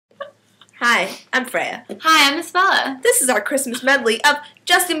Hi, I'm Freya. Hi, I'm Bella. This is our Christmas medley of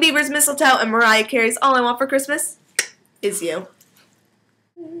Justin Bieber's Mistletoe and Mariah Carey's All I Want for Christmas Is You.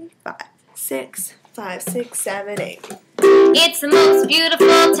 5, 6, 5, 6, 7, 8. It's the most beautiful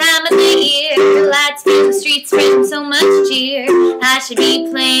time of the year. The lights fill the streets, spreading so much cheer. I should be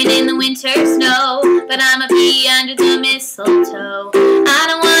playing in the winter snow, but I'ma be under the mistletoe. I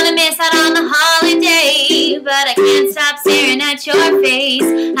don't wanna miss out on the holiday, but I can't stop staring at your face.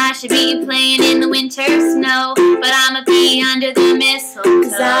 I should be playing in the winter snow, but I'ma be under the mistletoe.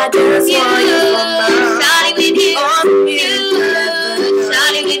 'Cause I just want you for my shawty with you,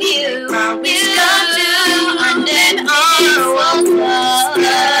 shawty with you, under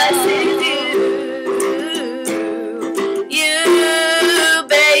you,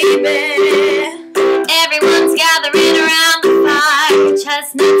 baby. Everyone's gathering around the fire,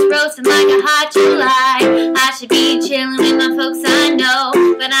 chestnuts roasting like a hot July. I should be chilling with my folks, I know,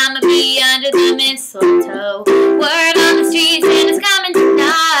 but I'ma be under the mistletoe. Word on the street, Santa's coming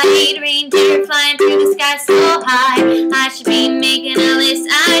tonight. Reindeer flying through the sky so high. I should be making a list,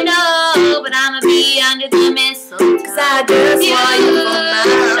 I know, but I'ma be under the mistletoe. 'Cause I just want you for my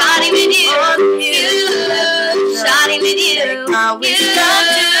shawty with you, shawty with you, I wish I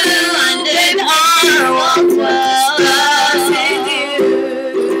do under the mistletoe.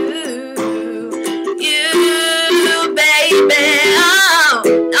 You, baby. Oh,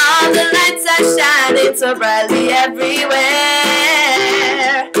 all the lights are shining so brightly everywhere,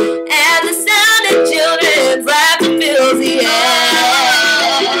 and the sound of children's laughter fills the air.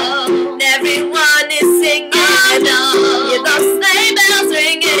 And everyone is singing, you know, sleigh bells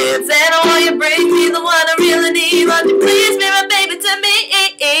ringing. Santa, won't you bring me the one I really need? Won't you please be my baby to me?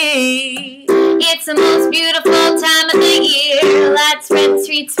 It's the most beautiful time of the year. Lights spread the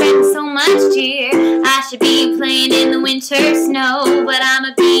streets, spreading so much cheer. I should be playing in the winter snow, but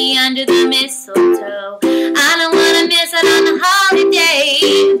I'ma be under the mistletoe. I don't wanna miss out on the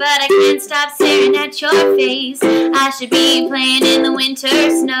holiday, but I can't stop staring at your face. I should be playing in the winter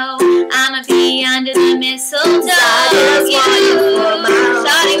snow. I'ma be under the mistletoe.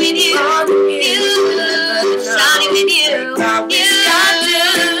 Shawty with you, shawty with you,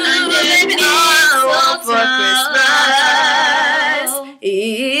 For Christmas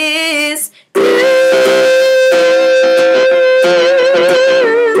is you.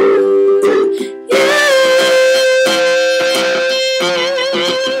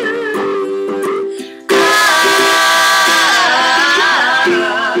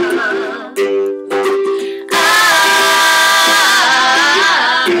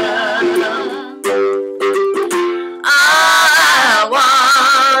 I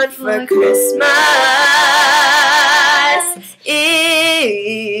want for Christmas is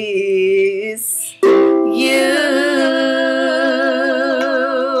you.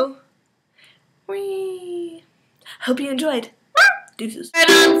 Whee. Hope you enjoyed. Deuces. Right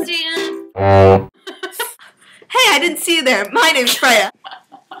on the street. Hey, I didn't see you there. My name's Freya.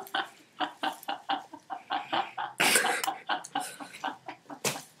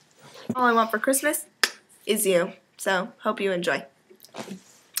 All I want for Christmas is you. So, hope you enjoy.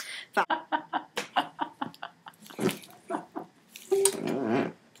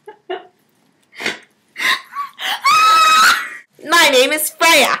 My name is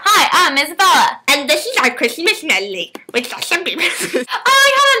Freya. Hi, I'm Isabella. And this is our Christmas medley with Justin Bieber.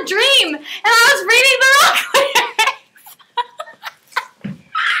 I had a dream, and I was reading the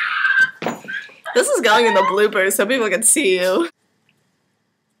rock. This is going in the bloopers so people can see you.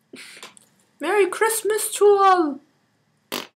 Merry Christmas to all.